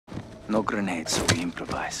No grenades, so we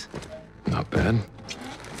improvise. Not bad.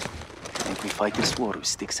 Think we fight this war with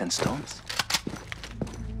sticks and stones?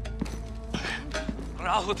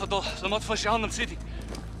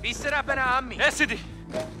 Yes, City.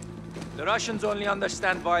 The Russians only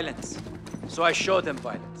understand violence, so I show them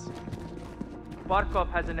violence.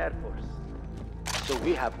 Barkov has an air force, so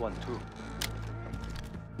we have one too.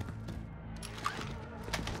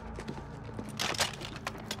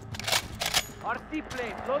 Our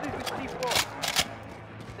seaplane loaded with C4.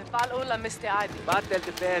 الأولى مستعدة. بعد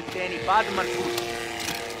الدفاع الثاني بعد ما نفوت.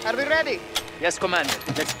 Are we ready? Yes, Commander.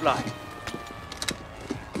 Let's fly.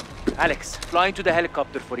 Alex, fly into the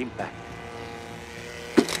helicopter for impact.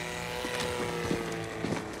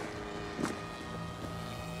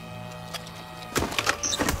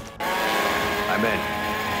 I'm in.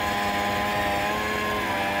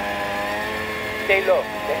 Stay low.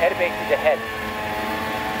 The airbase is ahead.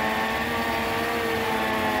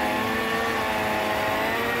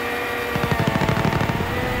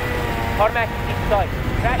 Tarmac is inside.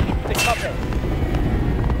 Crash into the cover.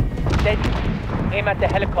 Steady. Aim at the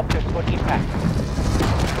helicopters for impact.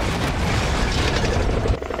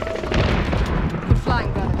 Good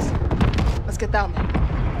flying, brothers. Let's get down there.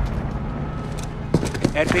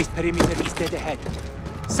 Airbase perimeter is dead ahead.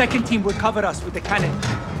 Second team will cover us with the cannon.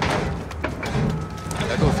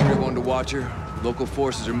 Echo 3-1 to Watcher. Local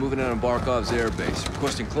forces are moving in on Barkov's airbase,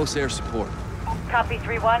 requesting close air support. Copy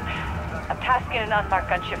 3-1. I'm tasking an unmarked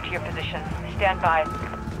gunship to your position. Stand by.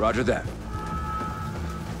 Roger that.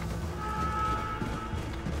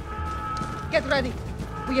 Get ready.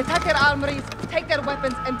 We attack their armories, take their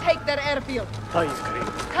weapons, and take their airfield.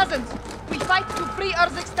 Cousins, we fight to free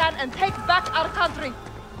Urzikstan and take back our country.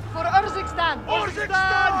 For Urzikstan! Urzikstan! It's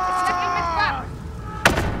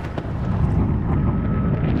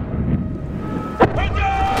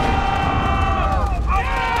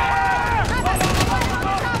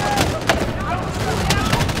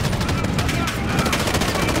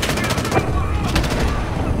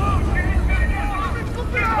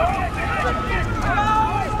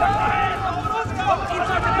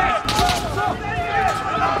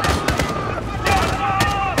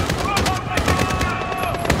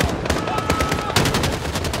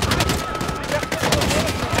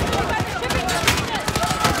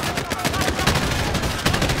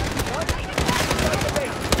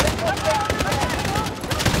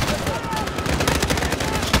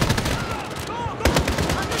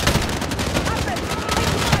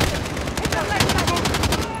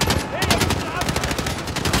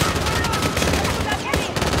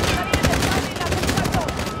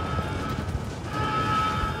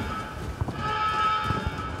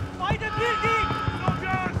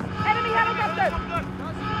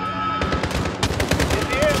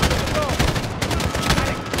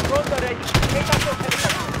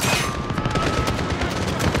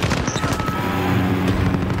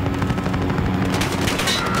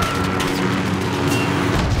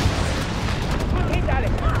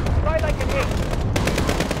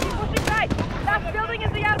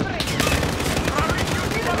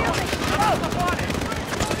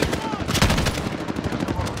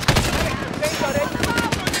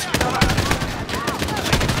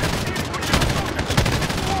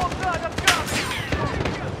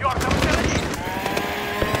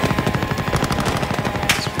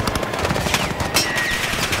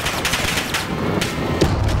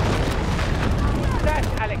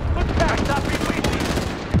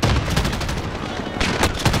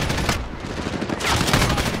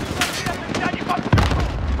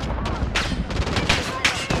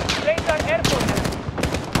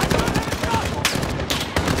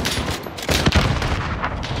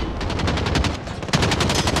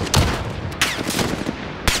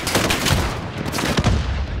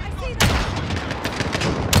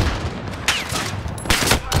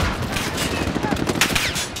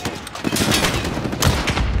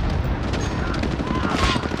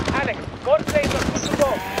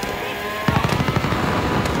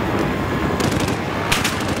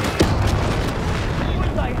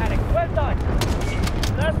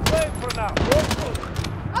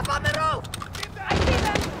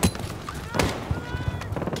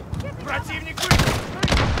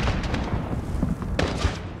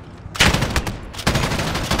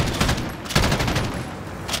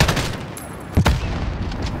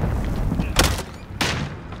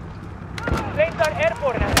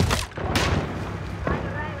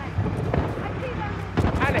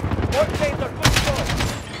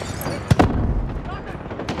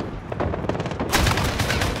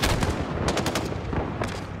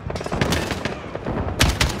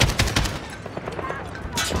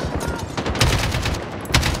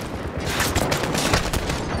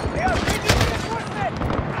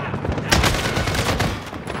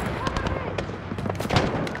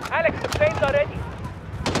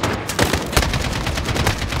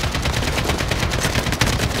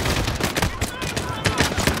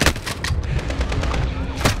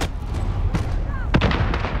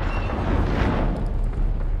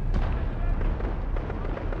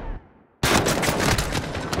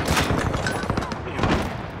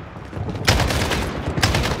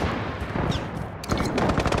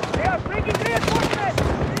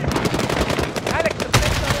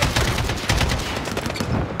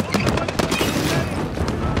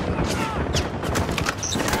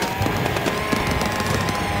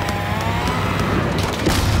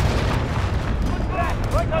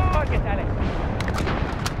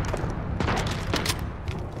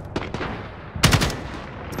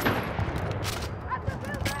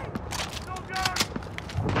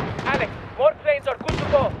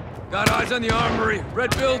Eyes on the armory.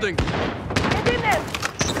 Red building. Get in there!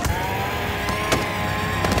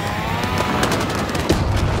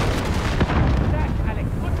 Crash, Alex.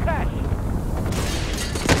 Good crash.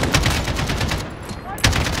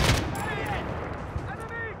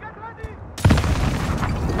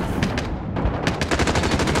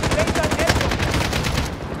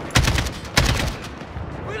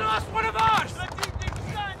 We lost one of ours!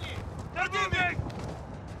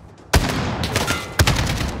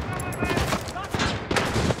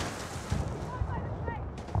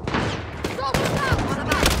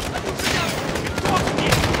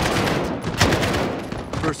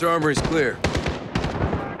 First armory's clear.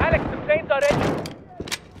 Alex, the planes are ready.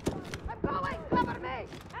 I'm going! Cover me!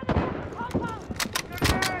 Enemy! Compound!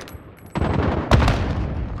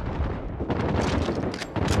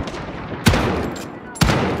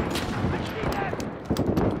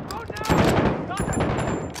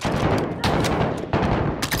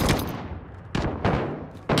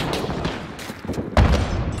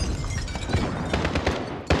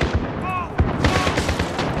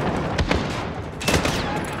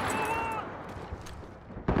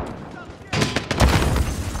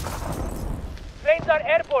 Planes are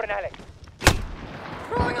airborne, Alex.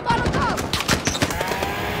 Throwing a Molotov!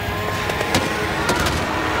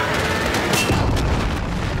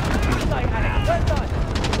 Inside, Alex. Turn on.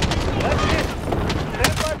 That's it.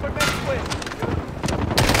 Stand by for next win.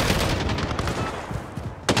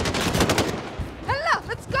 Hella!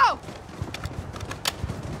 Let's go!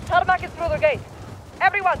 Tarmac is through the gate.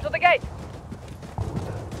 Everyone to the gate.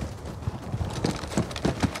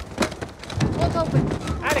 What's open?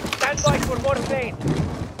 Alex, stand by for more planes.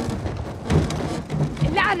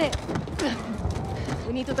 اللعنة!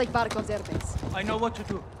 We need to take Barkov's airbase. I know what to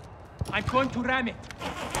do. I'm going to ram it.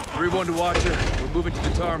 3-1 to Watcher. We're moving to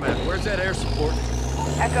the tarmac. Where's that air support?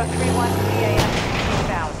 Echo 3-1 CAM.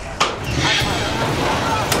 Inbound.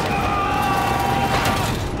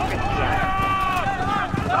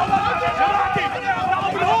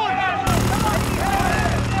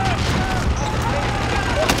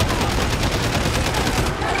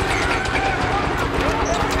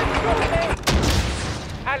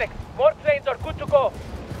 Alex, more planes are good to go.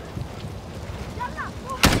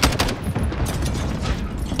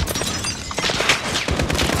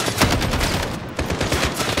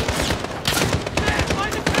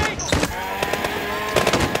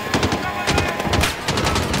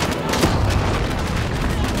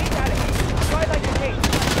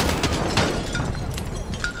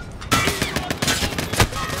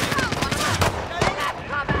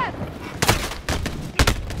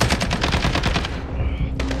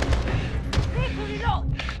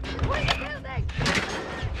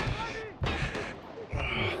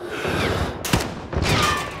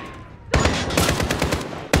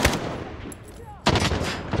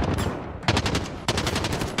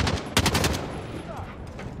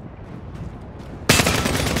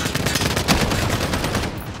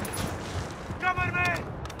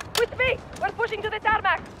 With me! We're pushing to the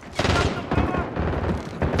tarmac!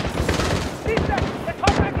 Sister, the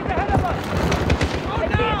tarmac is ahead of us! Go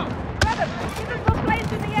now! Brother, give us some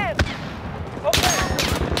planes in the air! Okay!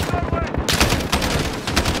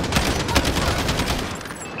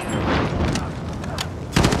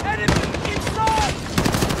 Enemy inside!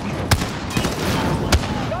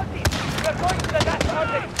 Johnny, we're going to the last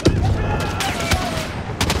army!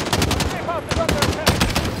 Safe house is under attack!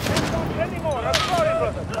 Can't talk anymore, I'm sorry,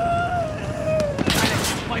 brother!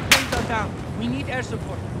 My planes are down. We need air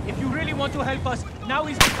support. If you really want to help us, now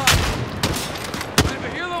is the time. We have a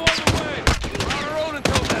helo on the way. We're on our own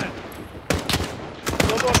until then.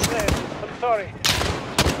 No more planes. I'm sorry.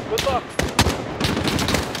 Good luck.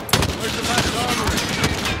 Where's the last armory?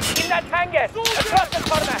 In that hangar! Across the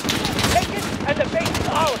tarmac! Take it, and the base is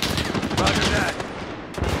ours! Roger that.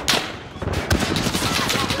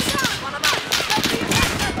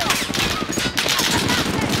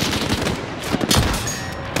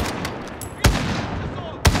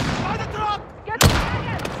 Get the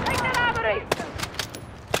hangar! Take that out!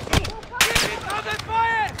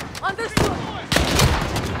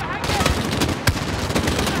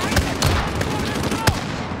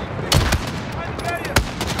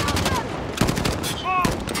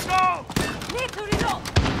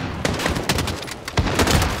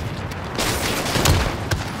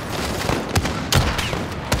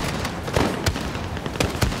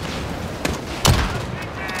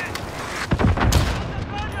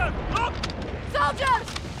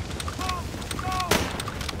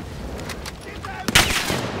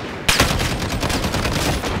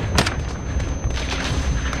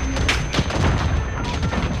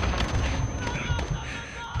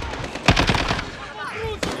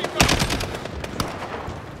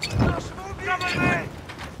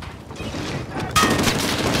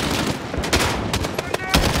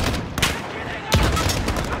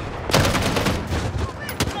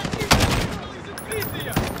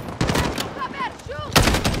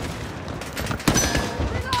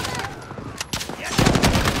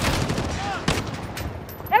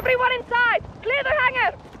 Everyone inside! Clear the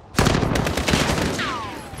hangar!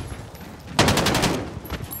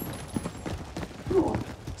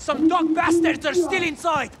 Some dog bastards are still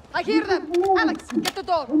inside! I hear them! Alex, get the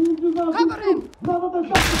door! Cover him!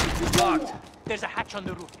 Locked. There's a hatch on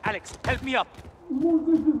the roof. Alex, help me up.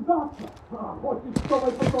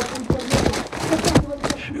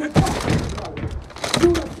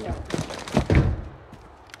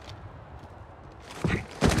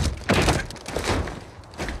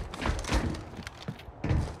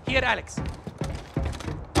 Here, Alex.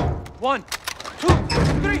 1, 2,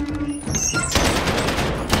 3.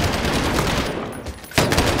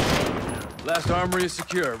 Last armory is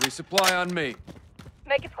secure. Resupply on me.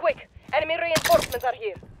 Make it quick. Enemy reinforcements are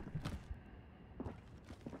here.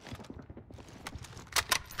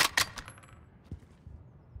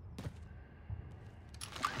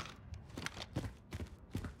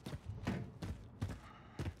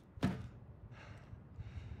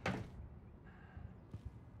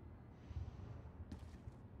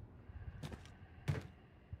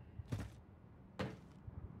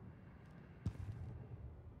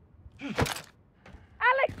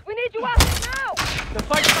 Alex, we need you out now! The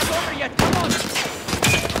fight's not over yet. Come on.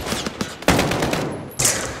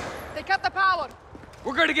 They cut the power!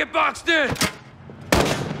 We're gonna get boxed in!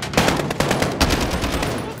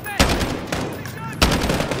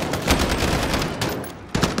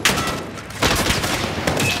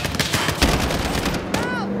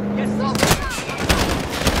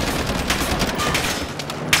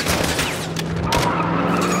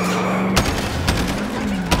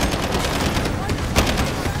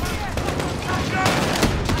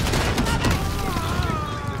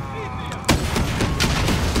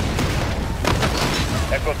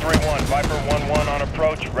 Echo 3-1, Viper 1-1 on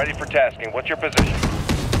approach, ready for tasking. What's your position?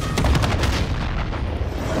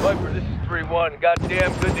 Viper, this is 3-1.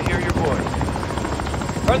 Goddamn good to hear your voice.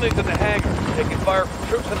 Friendly's in the hangar, taking fire from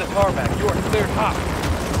troops on the tarmac. You are cleared hot.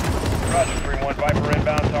 Roger, 3-1, Viper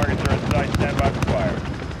inbound, targets are in sight, stand by for fire.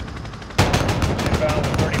 Inbound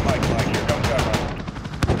with 30 mic, here comes gunrunner.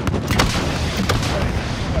 Ready.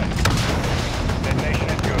 Detonation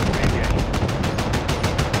is good, we engage.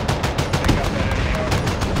 Pick up that enemy armor.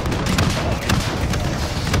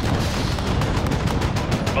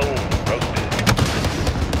 Boom, roasted.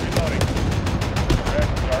 Reloading. Red,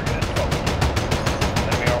 target is smoked.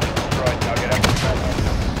 Enemy armor destroyed, now get extra cover.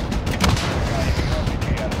 Got enemy RPG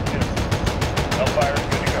out of hit him. Hellfire is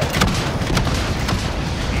good to go.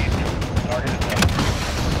 Easy. Target is done.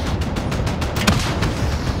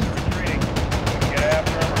 Retreating. We can get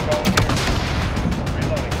after him or call him here.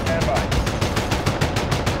 Reloading, stand by.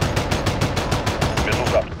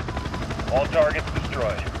 Missiles up. All targets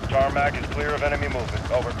destroyed. Tarmac is clear of enemy movement.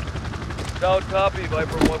 Over. Sound copy,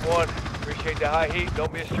 Viper 1-1. Appreciate the high heat.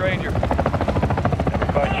 Don't be a stranger. Never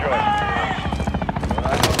by choice.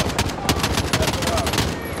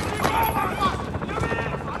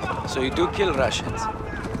 So you do kill Russians.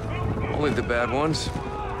 Only the bad ones.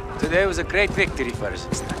 Today was a great victory for us.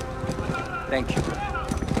 Thank you.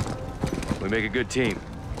 We make a good team.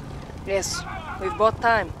 Yes, we've bought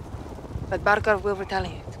time. But Barkov will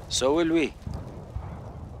retaliate. So will we.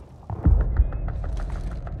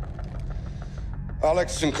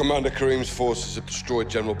 Alex and Commander Karim's forces have destroyed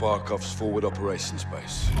General Barkov's forward operations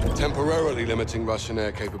base, temporarily limiting Russian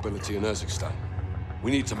air capability in Urzikstan.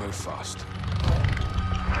 We need to move fast.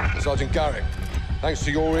 Sergeant Garrick, thanks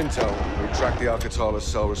to your intel, we tracked the Al-Qatala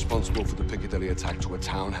cell responsible for the Piccadilly attack to a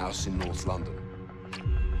townhouse in North London.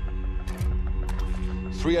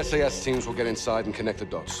 3 SAS teams will get inside and connect the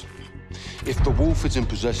dots. If the Wolf is in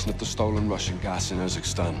possession of the stolen Russian gas in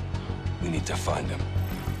Urzikstan, we need to find him.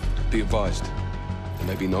 Be advised, there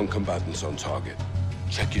may be non-combatants on target.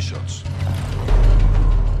 Check your shots.